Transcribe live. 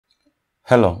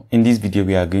Hello, in this video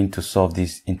we are going to solve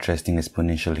this interesting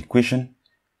exponential equation.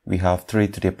 We have 3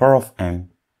 to the power of m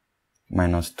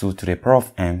minus 2 to the power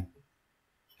of m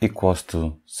equals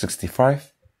to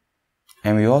 65.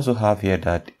 And we also have here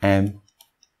that m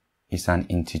is an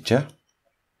integer.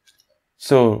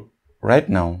 So right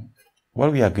now,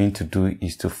 what we are going to do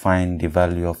is to find the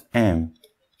value of m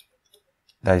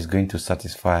that is going to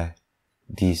satisfy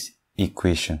this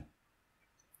equation.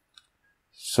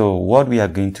 So what we are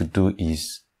going to do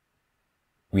is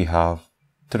we have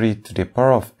 3 to the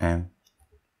power of m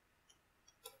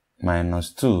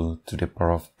minus 2 to the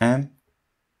power of m,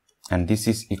 and this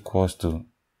is equals to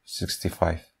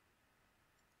 65.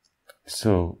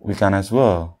 So we can as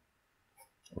well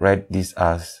write this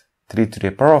as 3 to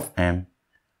the power of m,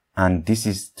 and this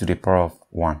is to the power of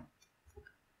 1.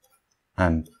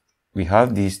 And we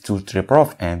have this 2 to the power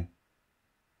of m,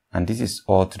 and this is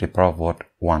all to the power of what?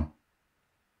 1.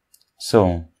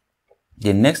 So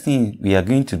the next thing we are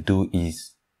going to do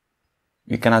is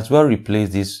we can as well replace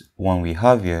this one we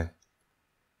have here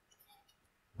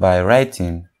by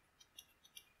writing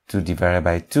 2 divided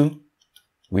by 2,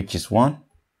 which is 1,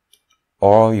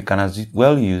 or you can as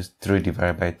well use 3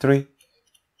 divided by 3,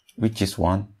 which is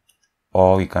 1,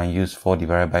 or you can use 4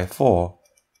 divided by 4,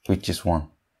 which is 1.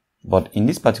 But in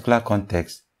this particular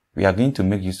context, we are going to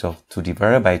make use of 2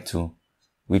 divided by 2,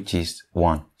 which is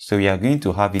 1. So we are going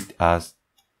to have it as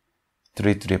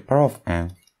 3 to the power of m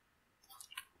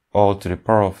all to the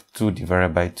power of 2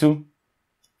 divided by 2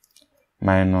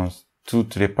 minus 2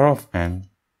 to the power of m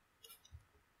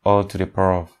all to the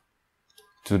power of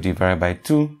 2 divided by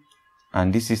 2,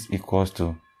 and this is equals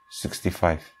to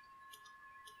 65.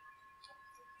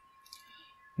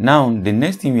 Now the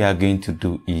next thing we are going to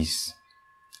do is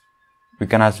we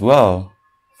can as well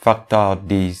factor out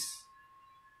this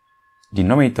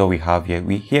denominator we have here.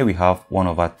 Here we have 1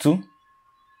 over 2.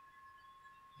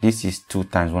 This is 2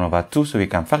 times 1 over 2, so we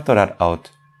can factor that out.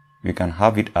 We can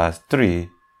have it as 3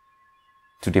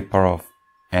 to the power of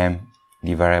m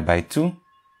divided by 2.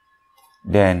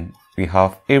 Then we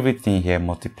have everything here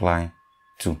multiplying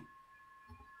 2.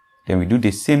 Then we do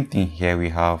the same thing here. We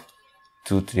have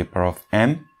 2 to the power of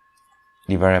m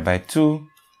divided by 2,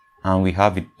 and we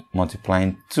have it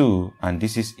multiplying 2, and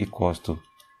this is equals to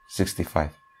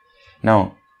 65.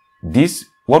 Now,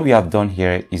 what we have done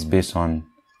here is based on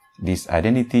this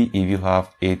identity. If you have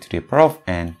a to the power of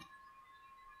n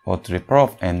or to the power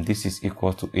of m, this is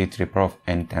equal to a to the power of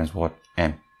n times what?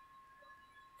 M.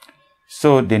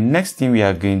 So the next thing we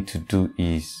are going to do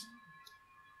is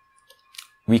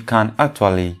we can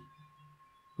actually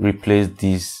replace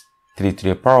this 3 to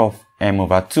the power of m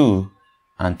over 2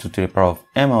 and 2 to the power of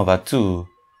m over 2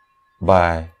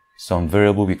 by some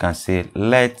variable. We can say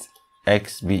let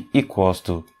x be equals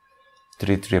to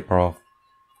 3 to the power of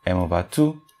m over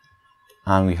 2,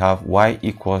 and we have y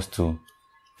equals to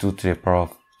 2 to the power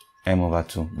of m over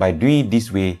 2. By doing it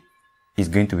this way, it's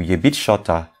going to be a bit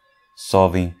shorter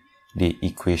solving the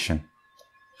equation.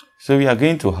 So we are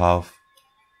going to have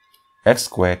x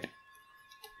squared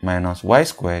minus y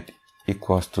squared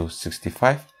equals to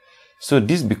 65. So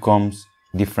this becomes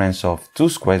difference of 2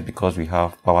 squares because we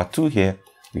have power 2 here,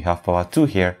 we have power 2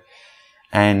 here,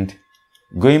 and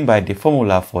going by the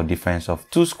formula for difference of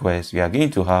 2 squares, we are going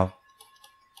to have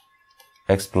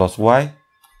x plus y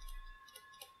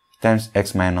times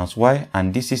x minus y,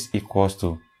 and this is equals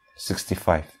to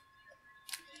 65.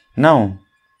 Now,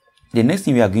 the next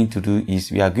thing we are going to do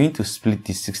is we are going to split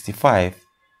this 65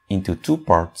 into 2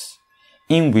 parts,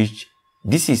 in which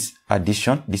this is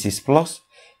addition, this is plus,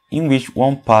 in which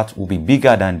one part will be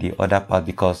bigger than the other part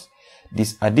because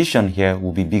this addition here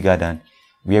will be bigger than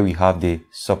where we have the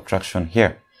subtraction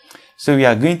here. So we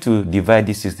are going to divide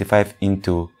this 65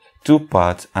 into 2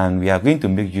 parts, and we are going to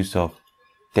make use of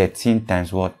 13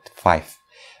 times what? 5,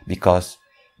 because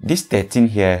this 13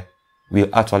 here will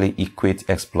actually equate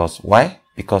x plus y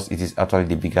because it is actually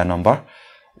the bigger number.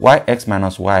 X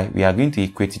minus y, we are going to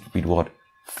equate it with what?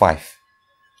 5.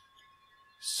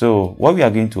 So what we are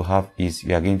going to have is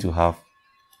we are going to have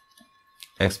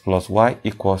x plus y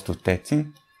equals to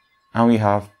 13, and we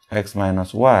have x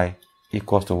minus y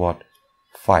equals to what?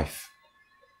 5.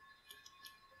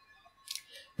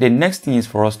 The next thing is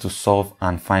for us to solve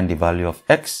and find the value of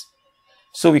x.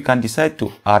 So we can decide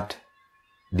to add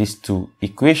these two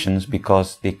equations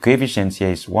because the coefficient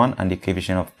here is 1 and the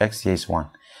coefficient of x here is 1.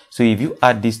 So if you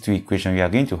add these two equations, we are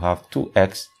going to have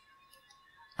 2x,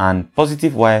 and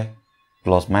positive y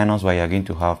plus minus y, you are going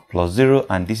to have plus 0,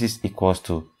 and this is equals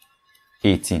to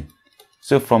 18.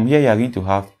 So from here, you are going to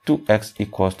have 2x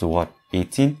equals to what?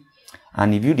 18.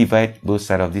 And if you divide both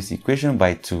sides of this equation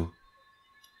by 2,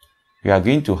 we are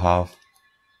going to have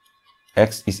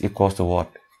x is equals to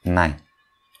what? 9.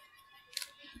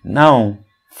 Now,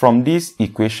 from this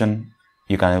equation,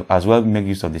 you can as well make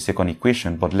use of the second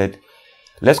equation, but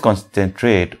let's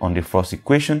concentrate on the first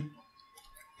equation.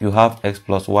 You have x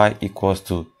plus y equals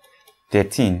to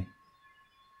 13.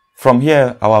 From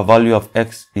here, our value of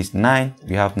x is 9.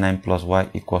 We have 9 plus y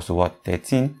equals to what?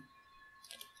 13.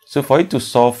 So for you to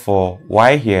solve for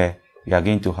y here, we are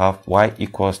going to have y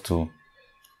equals to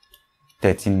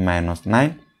 13 minus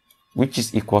 9, which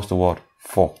is equals to what?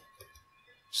 4.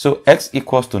 So x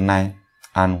equals to 9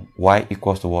 and y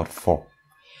equals to what? 4.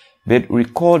 But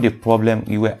recall the problem,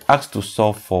 we were asked to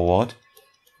solve for what?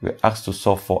 We were asked to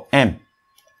solve for m,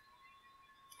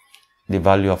 the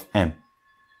value of m.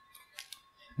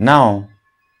 Now,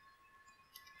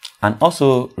 and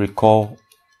also recall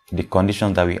the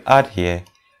conditions that we had here.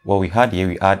 What we had here,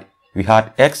 we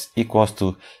had x equals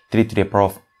to 3 to the power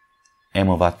of m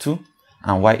over 2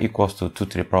 and y equals to 2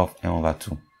 to the power of m over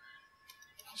 2.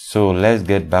 So let's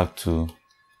get back to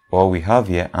what we have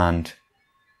here, and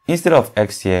instead of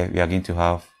x here, we are going to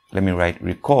have, let me write,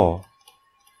 recall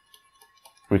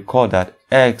that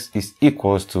x is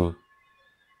equals to,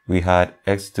 we had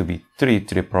x to be 3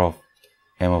 to the power of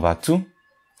m over 2,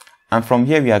 and from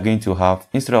here we are going to have,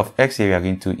 instead of x here, we are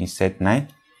going to insert 9.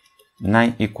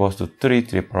 9 equals to 3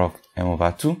 to the power of m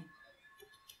over 2.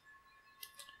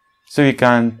 So we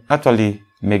can actually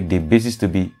make the basis to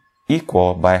be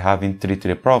equal by having 3 to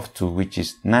the power of 2, which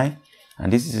is 9,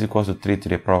 and this is equal to 3 to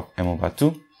the power of m over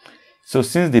 2. So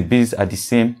since the bases are the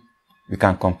same, we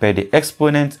can compare the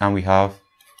exponents, and we have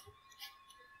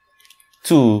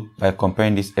 2 by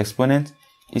comparing this exponent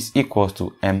is equals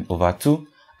to m over 2,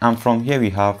 and from here we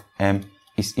have m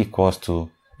is equals to,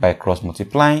 by cross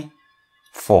multiplying,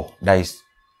 4, that is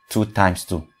 2 times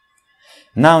 2.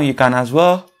 Now you can as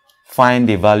well find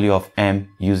the value of m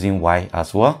using y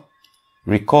as well.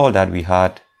 Recall that we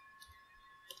had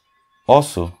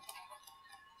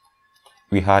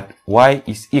y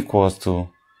is equals to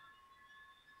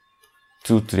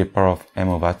 2 to the power of m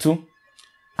over 2,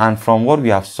 and from what we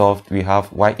have solved, we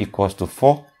have y equals to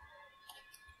 4.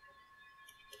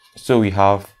 So we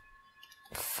have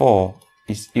 4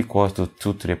 is equals to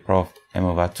 2 to the power of m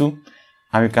over 2,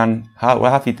 and we can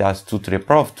have it as 2 to the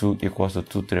power of 2 equals to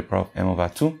 2 to the power of m over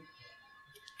 2.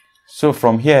 So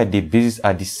from here, the bases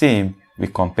are the same. We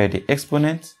compare the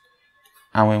exponents,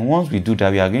 and once we do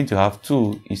that, we are going to have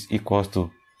 2 is equals to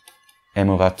m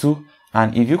over 2,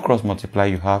 and if you cross multiply,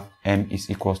 you have m is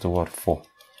equals to what? 4.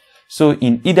 So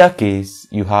in either case,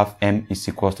 you have m is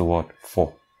equals to what?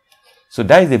 4. So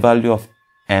that is the value of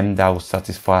m that will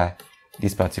satisfy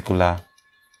this particular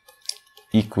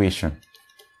equation.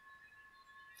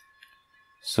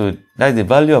 So that is the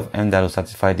value of m that will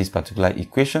satisfy this particular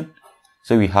equation.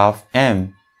 So we have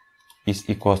m is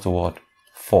equals to what?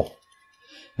 4.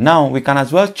 Now we can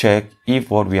as well check if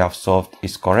what we have solved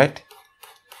is correct.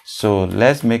 So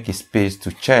let's make a space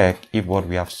to check if what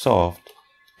we have solved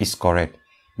is correct.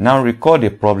 Now recall the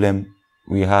problem.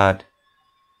 We had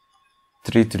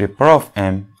 3 to the power of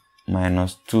m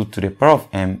minus 2 to the power of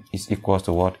m is equals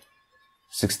to what?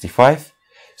 65.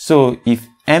 So if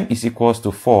m is equals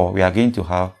to 4, we are going to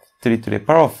have 3 to the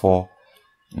power of 4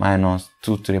 minus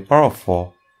 2 to the power of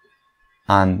 4,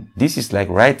 and this is like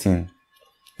writing,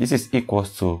 this is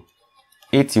equals to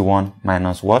 81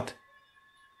 minus what?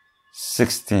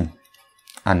 16,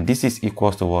 and this is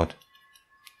equals to what?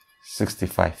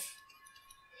 65.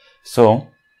 So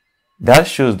that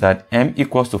shows that m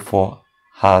equals to 4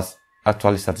 has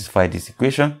actually satisfied this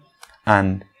equation,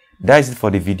 and that is it for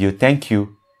the video. Thank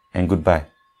you and goodbye.